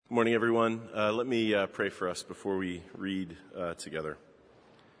Good morning, everyone. Let me pray for us before we read together.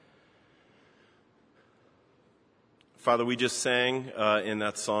 Father, we just sang in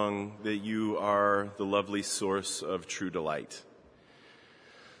that song that you are the lovely source of true delight.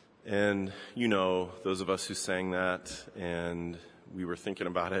 And you know, those of us who sang that, and we were thinking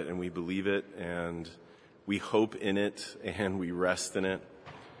about it, and we believe it, and we hope in it, and we rest in it.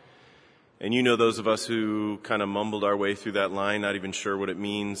 And you know those of us who kind of mumbled our way through that line, not even sure what it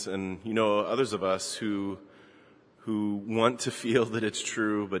means. And you know others of us who want to feel that it's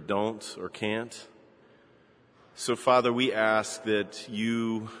true but don't or can't. So Father, we ask that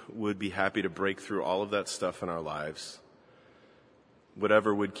you would be happy to break through all of that stuff in our lives.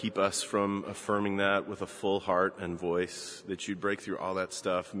 Whatever would keep us from affirming that with a full heart and voice, that you'd break through all that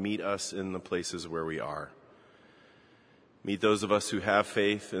stuff, meet us in the places where we are. Meet those of us who have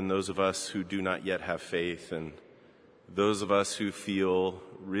faith and those of us who do not yet have faith, and those of us who feel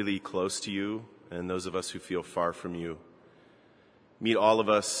really close to you and those of us who feel far from you. Meet all of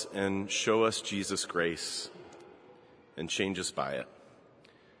us and show us Jesus' grace and change us by it.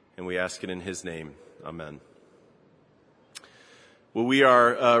 And we ask it in his name. Amen. Well, we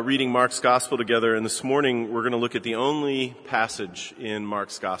are reading Mark's Gospel together, and this morning we're going to look at the only passage in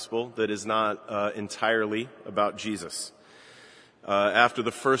Mark's Gospel that is not entirely about Jesus. After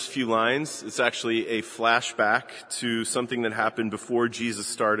the first few lines, it's actually a flashback to something that happened before Jesus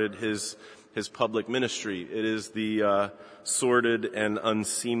started his public ministry. It is the sordid and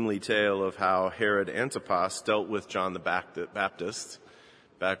unseemly tale of how Herod Antipas dealt with John the Baptist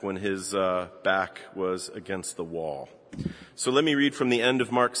back when his back was against the wall. So let me read from the end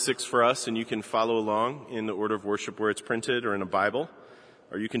of Mark 6 for us, and you can follow along in the order of worship where it's printed or in a Bible,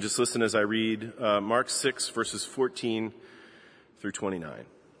 or you can just listen as I read Mark 6 verses 14 through 29.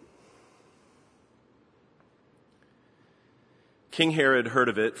 King Herod heard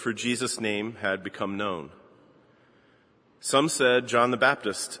of it, for Jesus' name had become known. Some said John the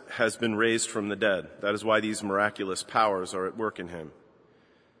Baptist has been raised from the dead. That is why these miraculous powers are at work in him.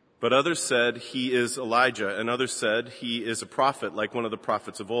 But others said he is Elijah, and others said he is a prophet like one of the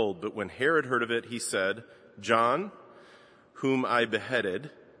prophets of old. But when Herod heard of it, he said, John, whom I beheaded,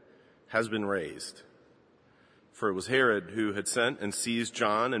 has been raised. For it was Herod who had sent and seized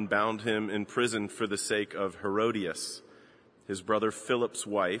John and bound him in prison for the sake of Herodias, his brother Philip's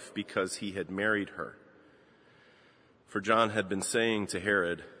wife, because he had married her. For John had been saying to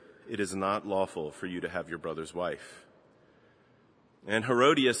Herod, it is not lawful for you to have your brother's wife. And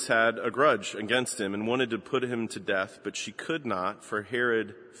Herodias had a grudge against him and wanted to put him to death, but she could not, for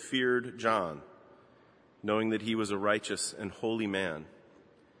Herod feared John, knowing that he was a righteous and holy man,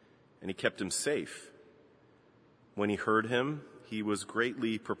 and he kept him safe. When he heard him, he was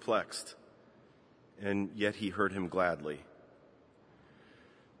greatly perplexed, and yet he heard him gladly.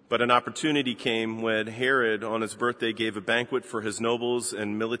 But an opportunity came when Herod, on his birthday, gave a banquet for his nobles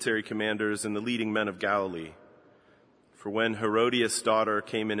and military commanders and the leading men of Galilee. For when Herodias' daughter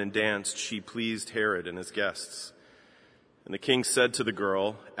came in and danced, she pleased Herod and his guests. And the king said to the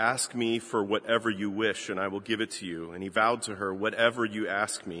girl, ask me for whatever you wish, and I will give it to you. And he vowed to her, whatever you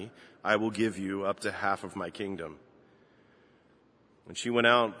ask me, I will give you up to half of my kingdom. And she went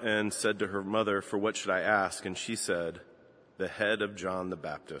out and said to her mother, for what should I ask? And she said, the head of John the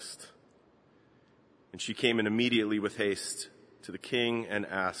Baptist. And she came in immediately with haste to the king and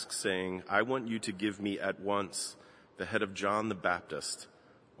asked, saying, I want you to give me at once the head of John the Baptist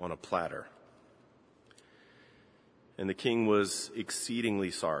on a platter. And the king was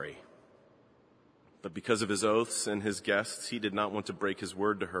exceedingly sorry. But because of his oaths and his guests, he did not want to break his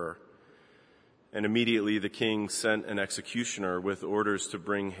word to her. And immediately the king sent an executioner with orders to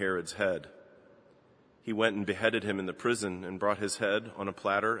bring Herod's head. He went and beheaded him in the prison and brought his head on a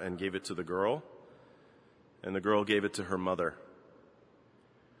platter and gave it to the girl. And the girl gave it to her mother.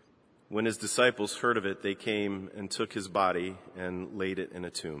 When his disciples heard of it, they came and took his body and laid it in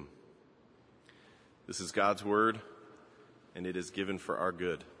a tomb. This is God's word, and it is given for our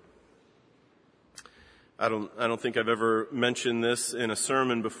good. I don't think I've ever mentioned this in a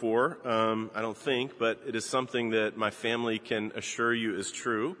sermon before. I don't think, but it is something that my family can assure you is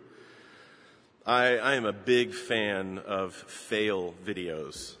true. I am a big fan of fail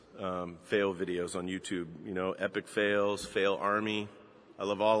videos on YouTube. You know, epic fails, fail army. I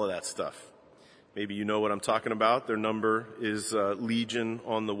love all of that stuff. Maybe you know what I'm talking about. Their number is legion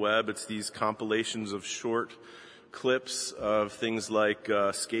on the web. It's these compilations of short clips of things like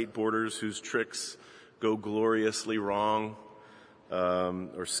skateboarders whose tricks go gloriously wrong,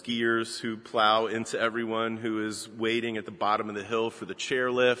 or skiers who plow into everyone who is waiting at the bottom of the hill for the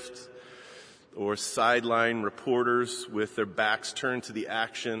chairlift, or sideline reporters with their backs turned to the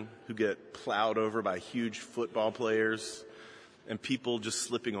action who get plowed over by huge football players and people just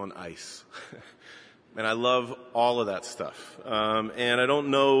slipping on ice. And I love all of that stuff. And I don't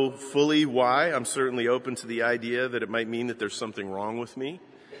know fully why. I'm certainly open to the idea that it might mean that there's something wrong with me.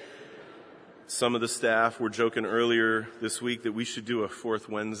 Some of the staff were joking earlier this week that we should do a Fourth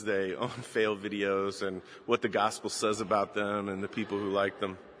Wednesday on fail videos and what the gospel says about them and the people who like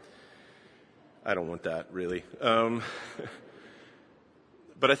them. I don't want that, really. But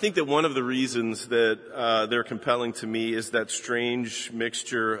I think that one of the reasons that they're compelling to me is that strange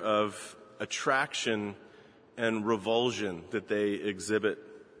mixture of attraction and revulsion that they exhibit,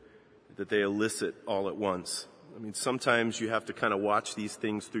 that they elicit all at once. I mean, sometimes you have to kind of watch these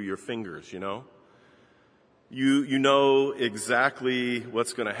things through your fingers, you know? You know exactly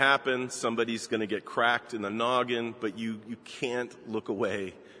what's going to happen. Somebody's going to get cracked in the noggin, but you can't look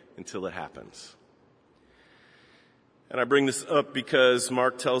away until it happens. And I bring this up because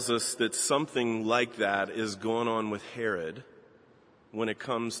Mark tells us that something like that is going on with Herod when it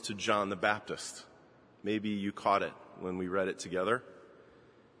comes to John the Baptist. Maybe you caught it when we read it together.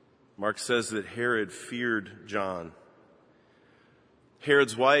 Mark says that Herod feared John.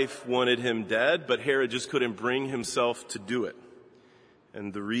 Herod's wife wanted him dead, but Herod just couldn't bring himself to do it.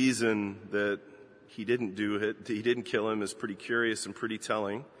 And the reason that he didn't do it, he didn't kill him, is pretty curious and pretty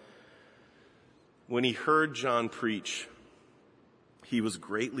telling. When he heard John preach, he was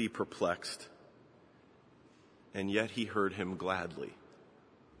greatly perplexed, and yet he heard him gladly.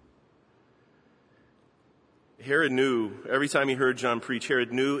 Herod knew, every time he heard John preach,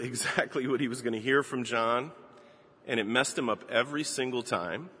 Herod knew exactly what he was going to hear from John, and it messed him up every single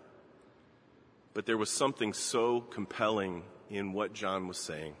time. But there was something so compelling in what John was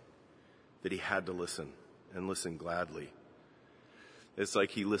saying that he had to listen, and listen gladly. It's like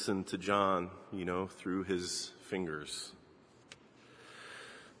he listened to John, through his fingers.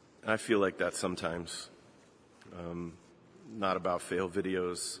 I feel like that sometimes. Not about fail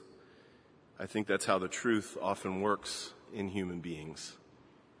videos. I think that's how the truth often works in human beings.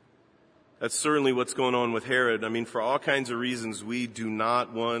 That's certainly what's going on with Herod. I mean, for all kinds of reasons, we do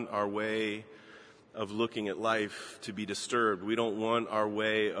not want our way of looking at life to be disturbed. We don't want our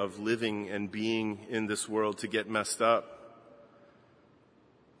way of living and being in this world to get messed up.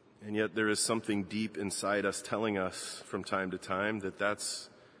 And yet there is something deep inside us telling us from time to time that that's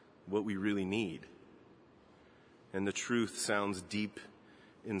what we really need. And the truth sounds deep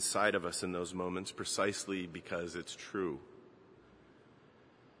inside of us in those moments precisely because it's true.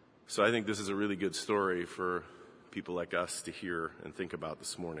 So I think this is a really good story for people like us to hear and think about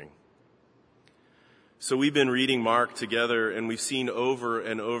this morning. So we've been reading Mark together, and we've seen over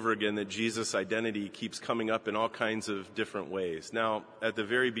and over again that Jesus' identity keeps coming up in all kinds of different ways. Now, at the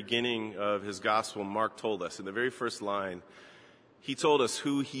very beginning of his gospel, Mark told us, in the very first line, he told us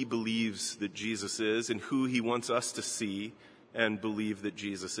who he believes that Jesus is and who he wants us to see and believe that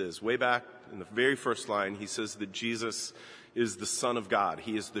Jesus is. Way back in the very first line, he says that Jesus is the Son of God.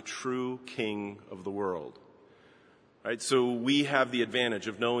 He is the true King of the world. Right, so we have the advantage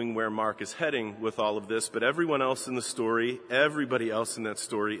of knowing where Mark is heading with all of this, but everyone else in the story, everybody else in that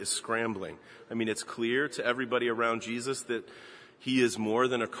story is scrambling. I mean, it's clear to everybody around Jesus that he is more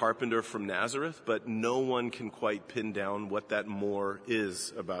than a carpenter from Nazareth, but no one can quite pin down what that more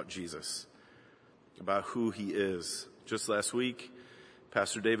is about Jesus, about who he is. Just last week,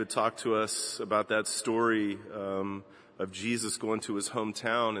 Pastor David talked to us about that story of Jesus going to his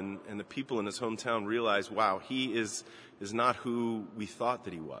hometown, and the people in his hometown realize, wow, he is not who we thought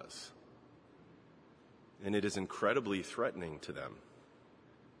that he was. And it is incredibly threatening to them.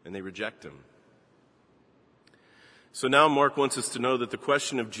 And they reject him. So now Mark wants us to know that the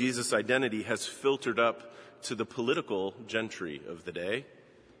question of Jesus' identity has filtered up to the political gentry of the day.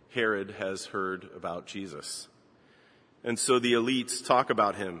 Herod has heard about Jesus. And so the elites talk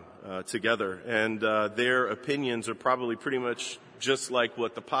about him together, and their opinions are probably pretty much just like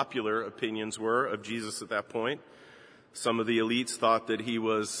what the popular opinions were of Jesus at that point. Some of the elites thought that he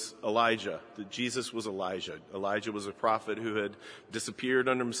was Elijah, that Jesus was Elijah. Elijah was a prophet who had disappeared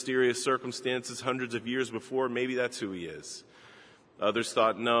under mysterious circumstances hundreds of years before. Maybe that's who he is. Others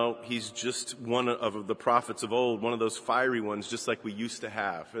thought, no, he's just one of the prophets of old, one of those fiery ones, just like we used to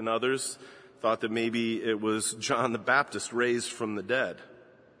have. And others thought that maybe it was John the Baptist raised from the dead.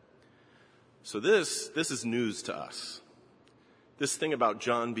 So this is news to us. This thing about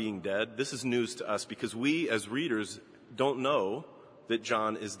John being dead, this is news to us because we as readers don't know that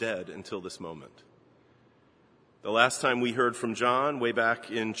John is dead until this moment. The last time we heard from John, way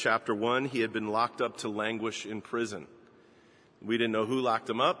back in chapter 1, he had been locked up to languish in prison. We didn't know who locked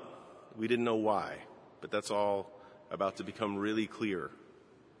him up. We didn't know why, but that's all about to become really clear.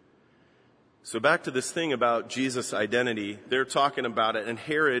 So back to this thing about Jesus' identity, they're talking about it, and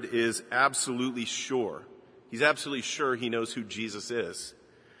Herod is absolutely sure. He's absolutely sure he knows who Jesus is.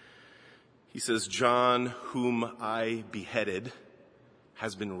 He says, John, whom I beheaded,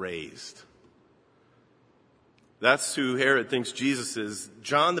 has been raised. That's who Herod thinks Jesus is.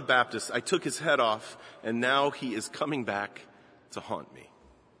 John the Baptist, I took his head off, and now he is coming back to haunt me.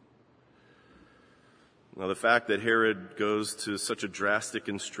 Now, the fact that Herod goes to such a drastic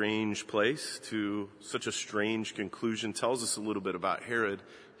and strange place, to such a strange conclusion, tells us a little bit about Herod.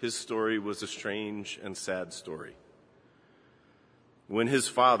 His story was a strange and sad story. When his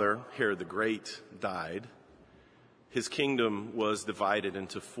father, Herod the Great, died, his kingdom was divided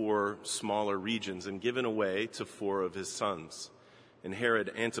into 4 smaller regions and given away to 4 of his sons. And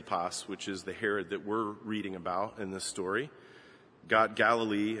Herod Antipas, which is the Herod that we're reading about in this story, got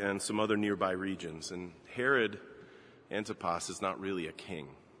Galilee and some other nearby regions. And Herod Antipas is not really a king.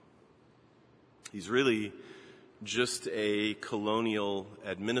 He's really just a colonial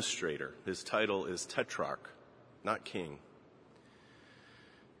administrator. His title is tetrarch, not king.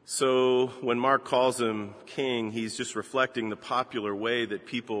 So when Mark calls him king, he's just reflecting the popular way that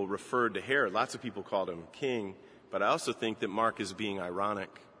people referred to Herod. Lots of people called him king, but I also think that Mark is being ironic.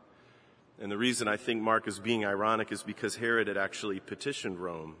 And the reason I think Mark is being ironic is because Herod had actually petitioned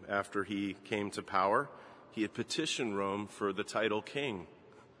Rome after he came to power. He had petitioned Rome for the title king.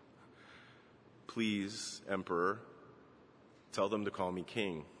 Please, Emperor, tell them to call me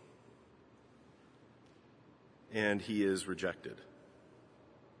king. And he is rejected.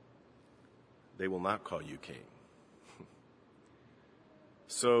 They will not call you king.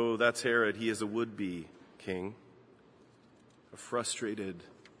 So that's Herod. He is a would-be king, a frustrated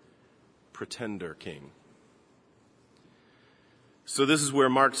pretender king. So this is where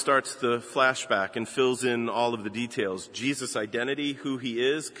Mark starts the flashback and fills in all of the details. Jesus' identity, who he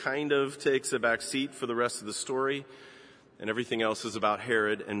is, kind of takes a back seat for the rest of the story, and everything else is about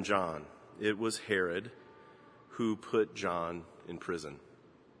Herod and John. It was Herod who put John in prison.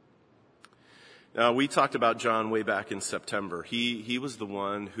 Now, we talked about John way back in September. He was the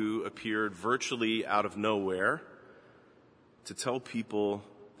one who appeared virtually out of nowhere to tell people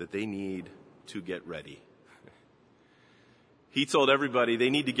that they need to get ready. He told everybody they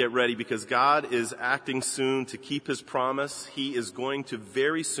need to get ready because God is acting soon to keep his promise. He is going to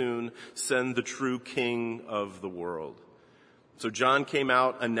very soon send the true king of the world. So John came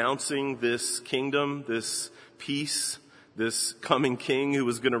out announcing this kingdom, this peace, this coming king who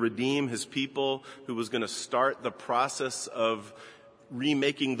was going to redeem his people, who was going to start the process of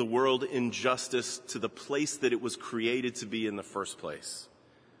remaking the world in justice to the place that it was created to be in the first place.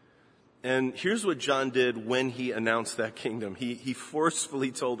 And here's what John did when he announced that kingdom. He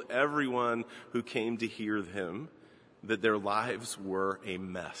forcefully told everyone who came to hear him that their lives were a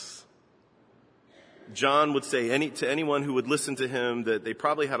mess. John would say to anyone who would listen to him that they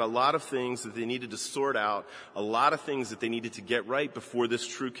probably had a lot of things that they needed to sort out, a lot of things that they needed to get right before this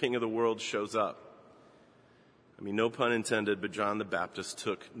true king of the world shows up. I mean, no pun intended, but John the Baptist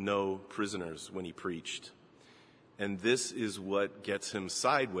took no prisoners when he preached. And this is what gets him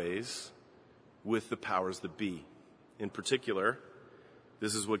sideways with the powers that be. In particular,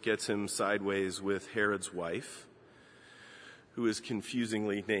 this is what gets him sideways with Herod's wife, who is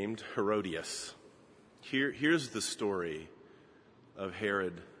confusingly named Herodias. Here's the story of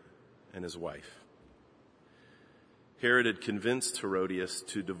Herod and his wife. Herod had convinced Herodias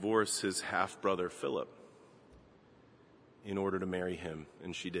to divorce his half-brother Philip in order to marry him,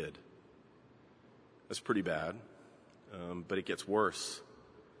 and she did. That's pretty bad, but it gets worse.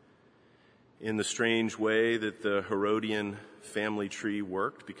 In the strange way that the Herodian family tree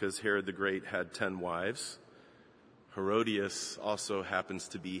worked, because Herod the Great had 10 wives, Herodias also happens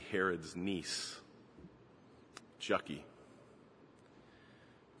to be Herod's niece. Jucky.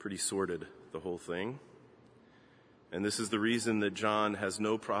 Pretty sordid, the whole thing. And this is the reason that John has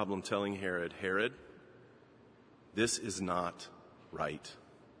no problem telling Herod, Herod, this is not right.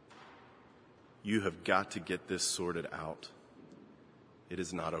 You have got to get this sorted out. It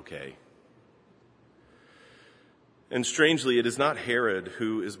is not okay. And strangely, it is not Herod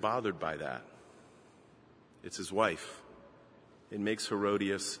who is bothered by that. It's his wife. It makes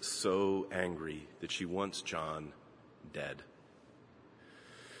Herodias so angry that she wants John dead.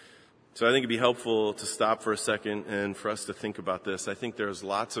 So I think it'd be helpful to stop for a second and for us to think about this. I think there's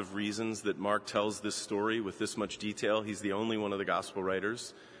lots of reasons that Mark tells this story with this much detail. He's the only one of the gospel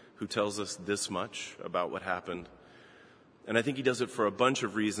writers who tells us this much about what happened. And I think he does it for a bunch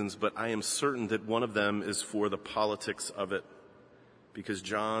of reasons, but I am certain that one of them is for the politics of it. Because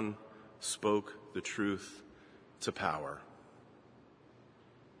John spoke the truth to power.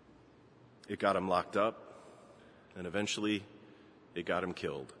 It got him locked up, and eventually it got him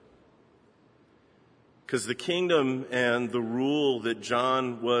killed. Because the kingdom and the rule that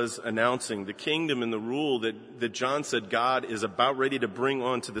John was announcing, the kingdom and the rule that John said God is about ready to bring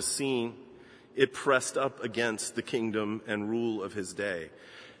onto the scene, it pressed up against the kingdom and rule of his day.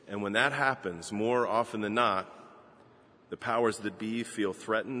 And when that happens, more often than not, the powers that be feel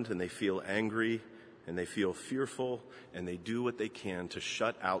threatened, and they feel angry, and they feel fearful, and they do what they can to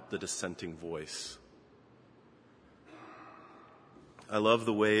shut out the dissenting voice. I love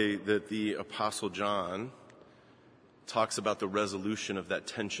the way that the Apostle John talks about the resolution of that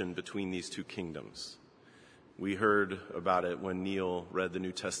tension between these two kingdoms. We heard about it when Neil read the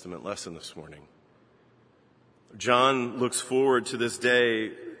New Testament lesson this morning. John looks forward to this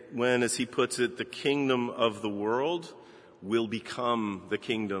day when, as he puts it, the kingdom of the world will become the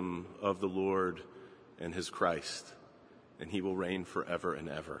kingdom of the Lord and his Christ, and he will reign forever and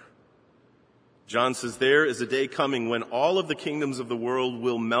ever. John says there is a day coming when all of the kingdoms of the world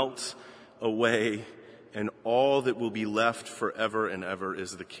will melt away, and all that will be left forever and ever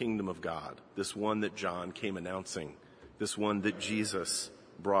is the kingdom of God, this one that John came announcing, this one that Jesus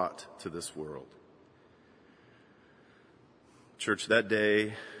brought to this world. Church, that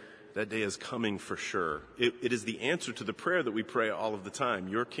day is coming for sure. It is the answer to the prayer that we pray all of the time.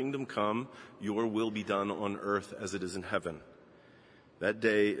 Your kingdom come, your will be done on earth as it is in heaven. That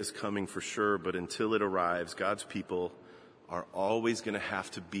day is coming for sure, but until it arrives, God's people are always going to have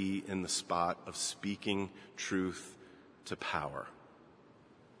to be in the spot of speaking truth to power.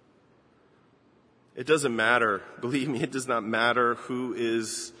 It doesn't matter, believe me, it does not matter who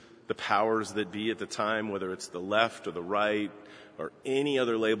is the powers that be at the time, whether it's the left or the right or any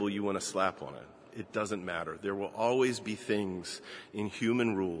other label you want to slap on it. It doesn't matter. There will always be things in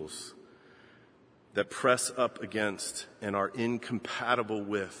human rules that press up against and are incompatible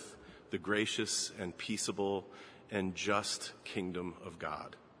with the gracious and peaceable and just kingdom of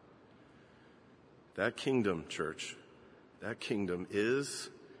God. That kingdom, church, that kingdom is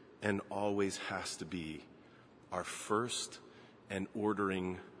and always has to be our first and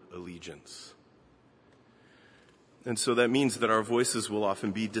ordering allegiance. And so that means that our voices will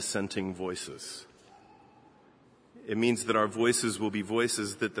often be dissenting voices. It means that our voices will be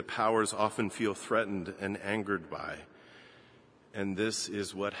voices that the powers often feel threatened and angered by. And this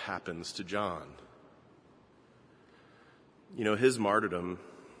is what happens to John. You know, his martyrdom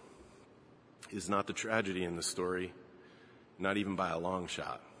is not the tragedy in the story, not even by a long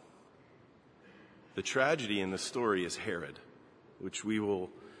shot. The tragedy in the story is Herod, which we will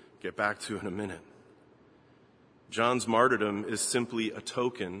get back to in a minute. John's martyrdom is simply a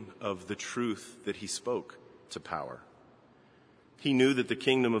token of the truth that he spoke to power. He knew that the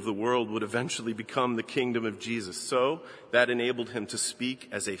kingdom of the world would eventually become the kingdom of Jesus. So that enabled him to speak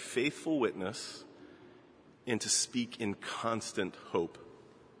as a faithful witness and to speak in constant hope.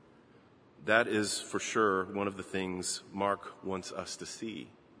 That is for sure one of the things Mark wants us to see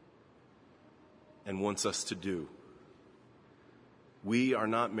and wants us to do. We are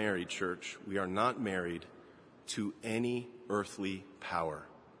not married, church. We are not married to any earthly power.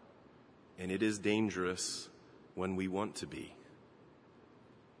 And it is dangerous when we want to be.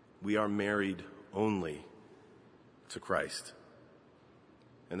 We are married only to Christ.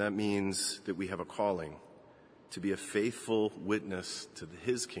 And that means that we have a calling to be a faithful witness to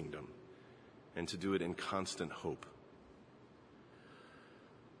his kingdom and to do it in constant hope.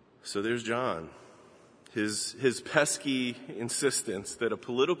 So there's John. His pesky insistence that a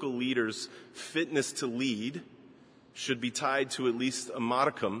political leader's fitness to lead should be tied to at least a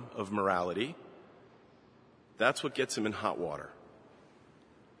modicum of morality. That's what gets him in hot water.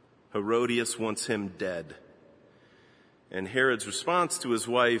 Herodias wants him dead. And Herod's response to his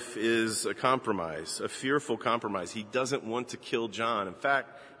wife is a compromise, a fearful compromise. He doesn't want to kill John. In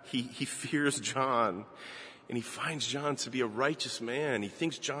fact, he fears John, and he finds John to be a righteous man. He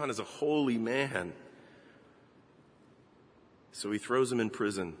thinks John is a holy man. So he throws him in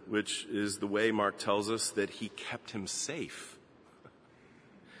prison, which is the way Mark tells us that he kept him safe.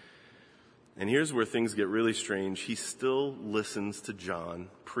 And here's where things get really strange. He still listens to John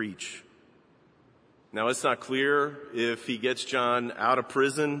preach. Now, it's not clear if he gets John out of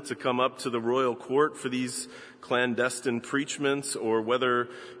prison to come up to the royal court for these clandestine preachments, or whether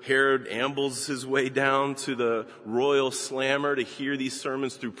Herod ambles his way down to the royal slammer to hear these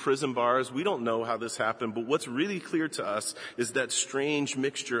sermons through prison bars. We don't know how this happened, but what's really clear to us is that strange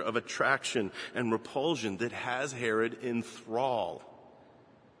mixture of attraction and repulsion that has Herod in thrall.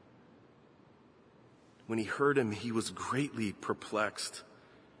 When he heard him, he was greatly perplexed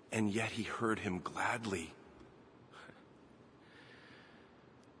and yet he heard him gladly.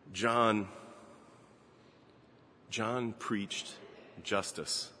 John preached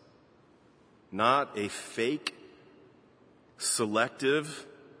justice, not a fake, selective,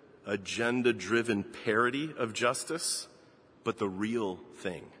 agenda-driven parody of justice, but the real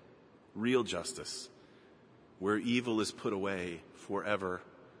thing, real justice, where evil is put away forever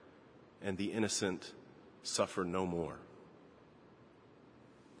and the innocent suffer no more.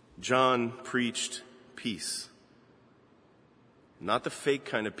 John preached peace, not the fake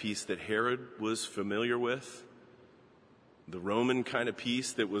kind of peace that Herod was familiar with, the Roman kind of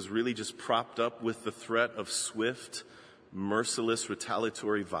peace that was really just propped up with the threat of swift, merciless,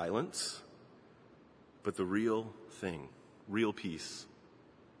 retaliatory violence, but the real thing, real peace,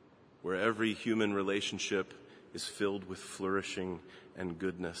 where every human relationship is filled with flourishing and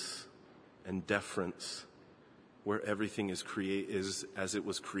goodness and deference, where everything is as it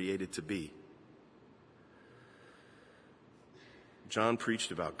was created to be. John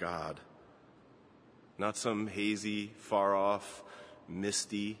preached about God, not some hazy, far-off,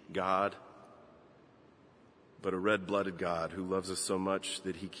 misty God, but a red-blooded God who loves us so much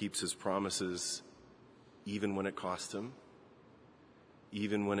that he keeps his promises even when it costs him,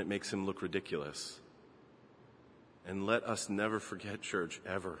 even when it makes him look ridiculous. And let us never forget, church,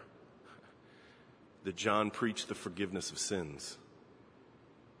 ever, that John preached the forgiveness of sins.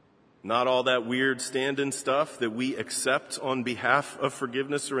 Not all that weird stand-in stuff that we accept on behalf of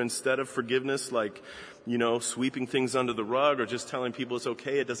forgiveness or instead of forgiveness, like, sweeping things under the rug or just telling people it's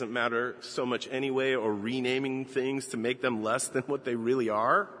okay, it doesn't matter so much anyway, or renaming things to make them less than what they really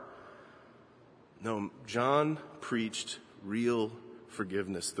are. No, John preached real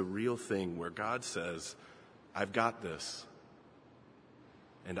forgiveness, the real thing where God says, I've got this,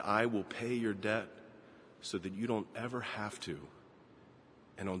 and I will pay your debt so that you don't ever have to,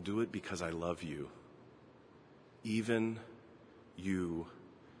 and I'll do it because I love you. Even you,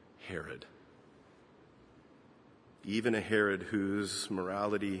 Herod. Even a Herod whose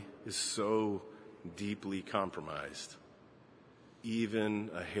morality is so deeply compromised. Even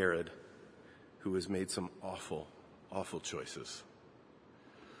a Herod who has made some awful, awful choices.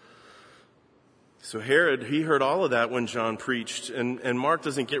 So Herod, he heard all of that when John preached, and Mark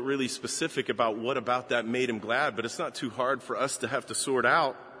doesn't get really specific about what about that made him glad, but it's not too hard for us to have to sort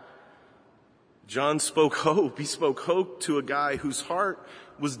out. John spoke hope. He spoke hope to a guy whose heart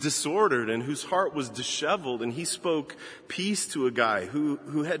was disordered and whose heart was disheveled, and he spoke peace to a guy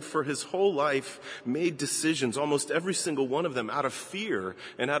who had for his whole life made decisions, almost every single one of them, out of fear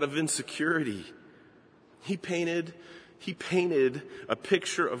and out of insecurity. He painted a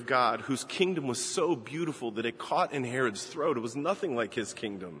picture of God whose kingdom was so beautiful that it caught in Herod's throat. It was nothing like his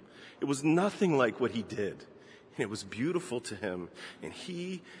kingdom. It was nothing like what he did. And it was beautiful to him. And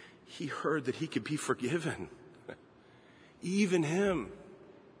he heard that he could be forgiven. Even him.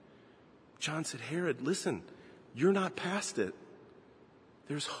 John said, Herod, listen, you're not past it.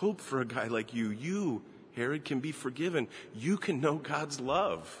 There's hope for a guy like you. You, Herod, can be forgiven. You can know God's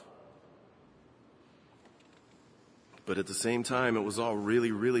love. But at the same time, it was all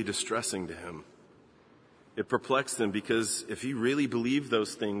really, really distressing to him. It perplexed him because if he really believed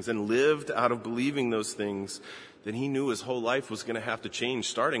those things and lived out of believing those things, then he knew his whole life was going to have to change,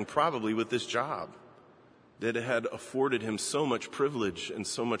 starting probably with this job that had afforded him so much privilege and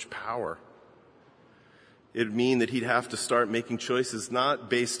so much power. It'd mean that he'd have to start making choices not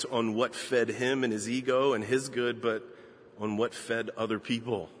based on what fed him and his ego and his good, but on what fed other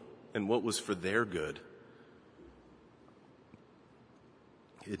people and what was for their good.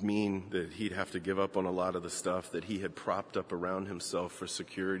 It'd mean that he'd have to give up on a lot of the stuff that he had propped up around himself for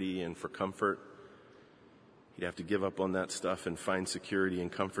security and for comfort. He'd have to give up on that stuff and find security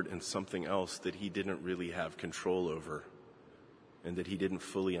and comfort in something else that he didn't really have control over and that he didn't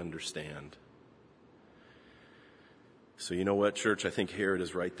fully understand. So you know what, church? I think Herod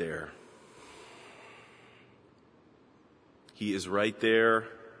is right there. He is right there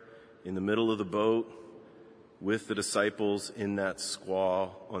in the middle of the boat with the disciples in that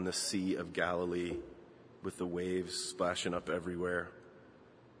squall on the Sea of Galilee with the waves splashing up everywhere.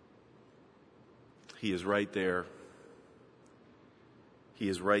 He is right there. He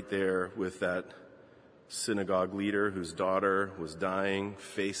is right there with that synagogue leader whose daughter was dying,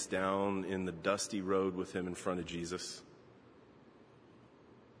 face down in the dusty road with him in front of Jesus.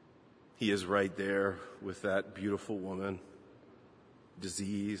 He is right there with that beautiful woman,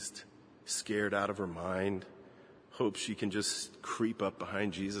 diseased, scared out of her mind, hopes she can just creep up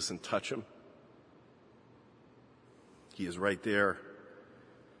behind Jesus and touch him. He is right there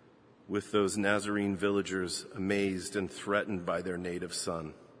with those Nazarene villagers amazed and threatened by their native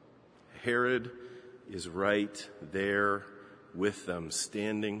son. Herod is right there with them,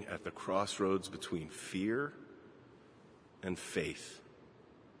 standing at the crossroads between fear and faith,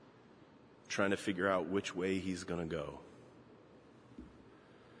 trying to figure out which way he's going to go.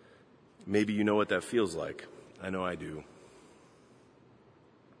 Maybe you know what that feels like. I know I do.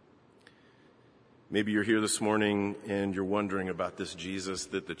 Maybe you're here this morning and you're wondering about this Jesus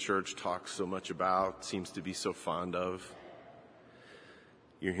that the church talks so much about, seems to be so fond of.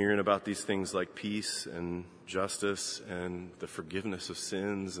 You're hearing about these things like peace and justice and the forgiveness of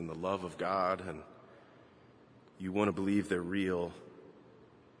sins and the love of God, and you want to believe they're real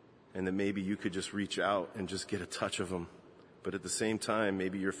and that maybe you could just reach out and just get a touch of them. But at the same time,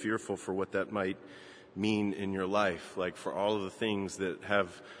 maybe you're fearful for what that might mean in your life, like for all of the things that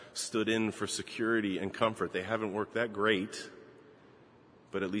have stood in for security and comfort. They haven't worked that great,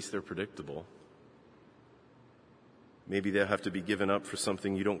 but at least they're predictable. Maybe they'll have to be given up for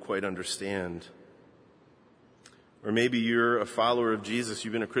something you don't quite understand. Or maybe you're a follower of Jesus,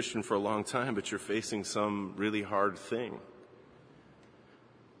 you've been a Christian for a long time, but you're facing some really hard thing.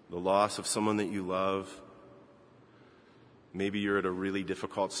 The loss of someone that you love. Maybe you're at a really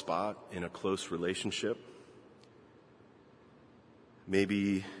difficult spot in a close relationship.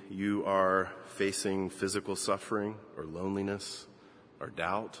 Maybe you are facing physical suffering or loneliness or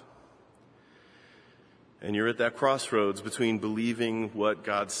doubt. And you're at that crossroads between believing what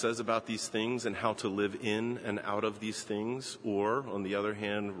God says about these things and how to live in and out of these things, or, on the other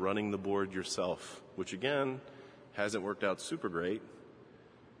hand, running the board yourself, which, again, hasn't worked out super great,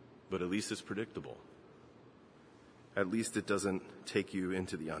 but at least it's predictable. At least it doesn't take you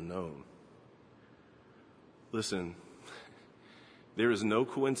into the unknown. Listen, there is no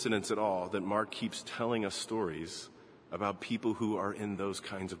coincidence at all that Mark keeps telling us stories about people who are in those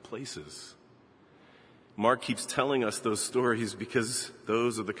kinds of places. Mark keeps telling us those stories because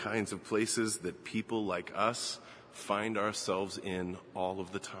those are the kinds of places that people like us find ourselves in all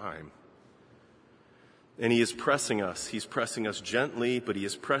of the time. And he is pressing us. He's pressing us gently, but he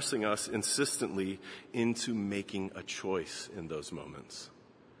is pressing us insistently into making a choice in those moments.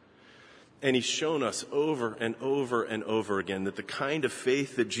 And he's shown us over and over and over again that the kind of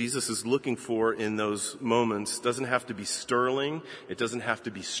faith that Jesus is looking for in those moments doesn't have to be sterling. It doesn't have to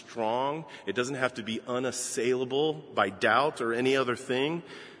be strong. It doesn't have to be unassailable by doubt or any other thing.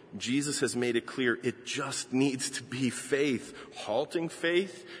 Jesus has made it clear it just needs to be faith. Halting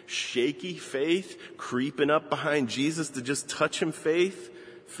faith, shaky faith, creeping up behind Jesus to just touch him faith.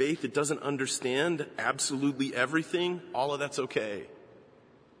 Faith that doesn't understand absolutely everything. All of that's okay.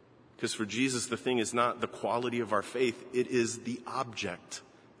 Because for Jesus, the thing is not the quality of our faith. It is the object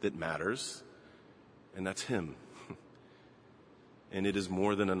that matters. And that's him. And it is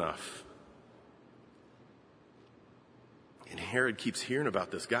more than enough. And Herod keeps hearing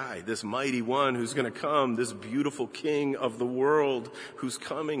about this guy, this mighty one who's going to come, this beautiful king of the world who's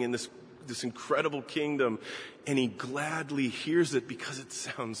coming in this incredible kingdom. And he gladly hears it because it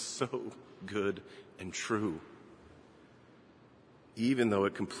sounds so good and true. Even though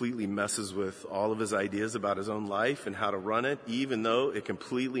it completely messes with all of his ideas about his own life and how to run it, even though it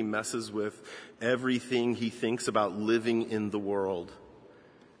completely messes with everything he thinks about living in the world,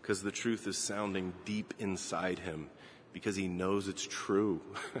 because the truth is sounding deep inside him, because he knows it's true.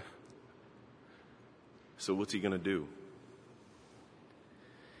 So what's he going to do?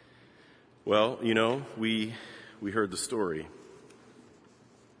 Well, we heard the story.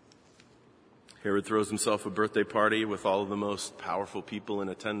 Herod throws himself a birthday party with all of the most powerful people in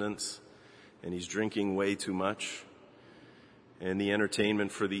attendance, and he's drinking way too much. And the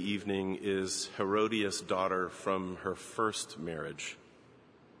entertainment for the evening is Herodias' daughter from her first marriage.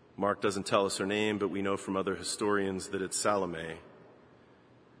 Mark doesn't tell us her name, but we know from other historians that it's Salome.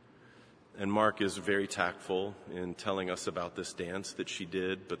 And Mark is very tactful in telling us about this dance that she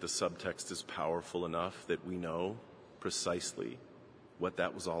did, but the subtext is powerful enough that we know precisely what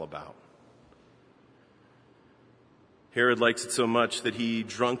that was all about. Herod likes it so much that he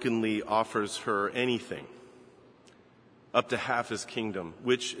drunkenly offers her anything, up to half his kingdom,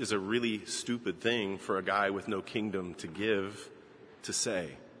 which is a really stupid thing for a guy with no kingdom to give, to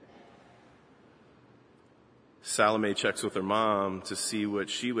say. Salome checks with her mom to see what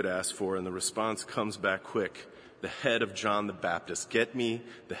she would ask for, and the response comes back quick. The head of John the Baptist. Get me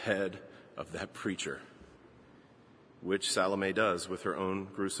the head of that preacher. Which Salome does with her own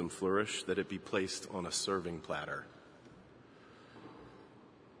gruesome flourish, that it be placed on a serving platter.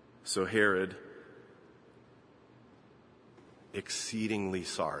 So Herod, exceedingly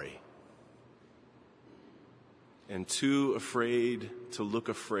sorry, and too afraid to look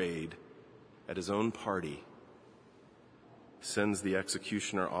afraid at his own party, sends the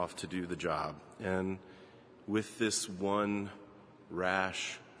executioner off to do the job. And with this one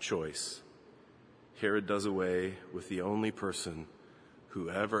rash choice, Herod does away with the only person who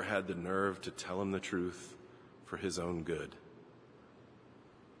ever had the nerve to tell him the truth for his own good.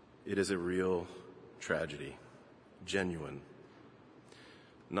 It is a real tragedy, genuine.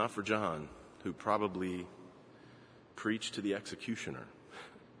 Not for John, who probably preached to the executioner,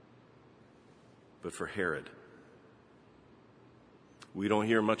 but for Herod. We don't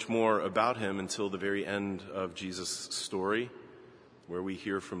hear much more about him until the very end of Jesus' story, where we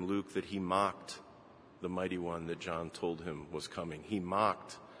hear from Luke that he mocked the mighty one that John told him was coming. He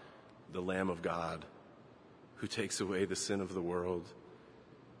mocked the Lamb of God who takes away the sin of the world,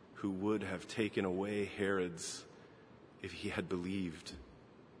 who would have taken away Herod's if he had believed.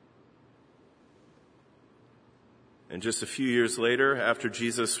 And just a few years later, after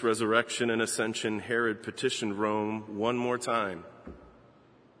Jesus' resurrection and ascension, Herod petitioned Rome one more time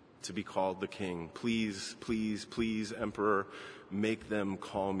to be called the king. Please, please, please, Emperor, make them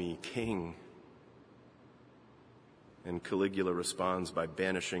call me king. And Caligula responds by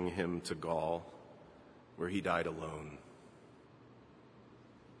banishing him to Gaul, where he died alone.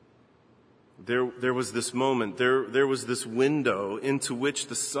 There was this moment, there was this window into which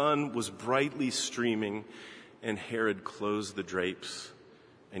the sun was brightly streaming, and Herod closed the drapes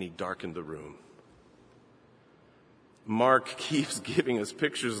and he darkened the room. Mark keeps giving us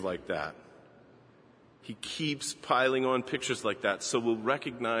pictures like that. He keeps piling on pictures like that, so we'll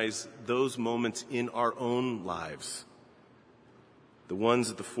recognize those moments in our own lives. The ones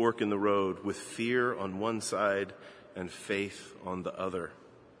at the fork in the road, with fear on one side and faith on the other.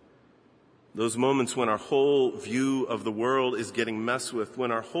 Those moments when our whole view of the world is getting messed with,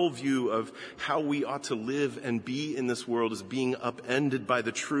 when our whole view of how we ought to live and be in this world is being upended by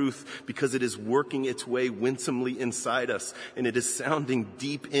the truth because it is working its way winsomely inside us and it is sounding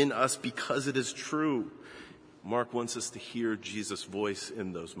deep in us because it is true. Mark wants us to hear Jesus' voice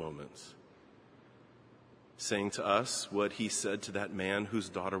in those moments, saying to us what he said to that man whose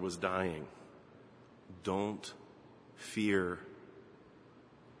daughter was dying. Don't fear,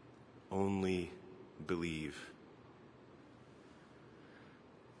 only believe.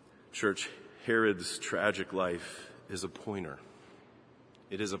 Church, Herod's tragic life is a pointer.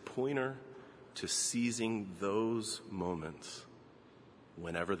 It is a pointer to seizing those moments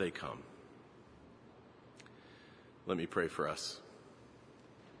whenever they come. Let me pray for us.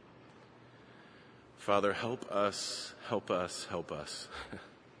 Father, help us,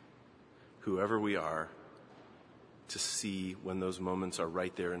 whoever we are, to see when those moments are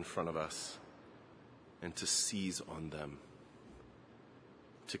right there in front of us and to seize on them,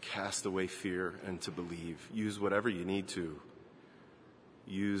 to cast away fear and to believe. Use whatever you need to.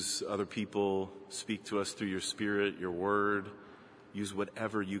 Use other people, speak to us through your Spirit, your word. Use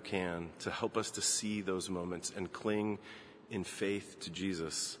whatever you can to help us to see those moments and cling in faith to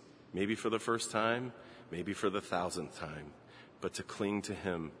Jesus. Maybe for the first time, maybe for the 1,000th time, but to cling to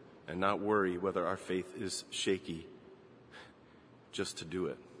him and not worry whether our faith is shaky, just to do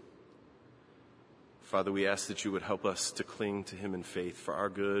it. Father, we ask that you would help us to cling to him in faith for our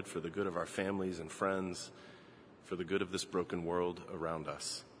good, for the good of our families and friends, for the good of this broken world around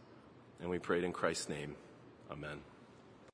us. And we pray it in Christ's name. Amen.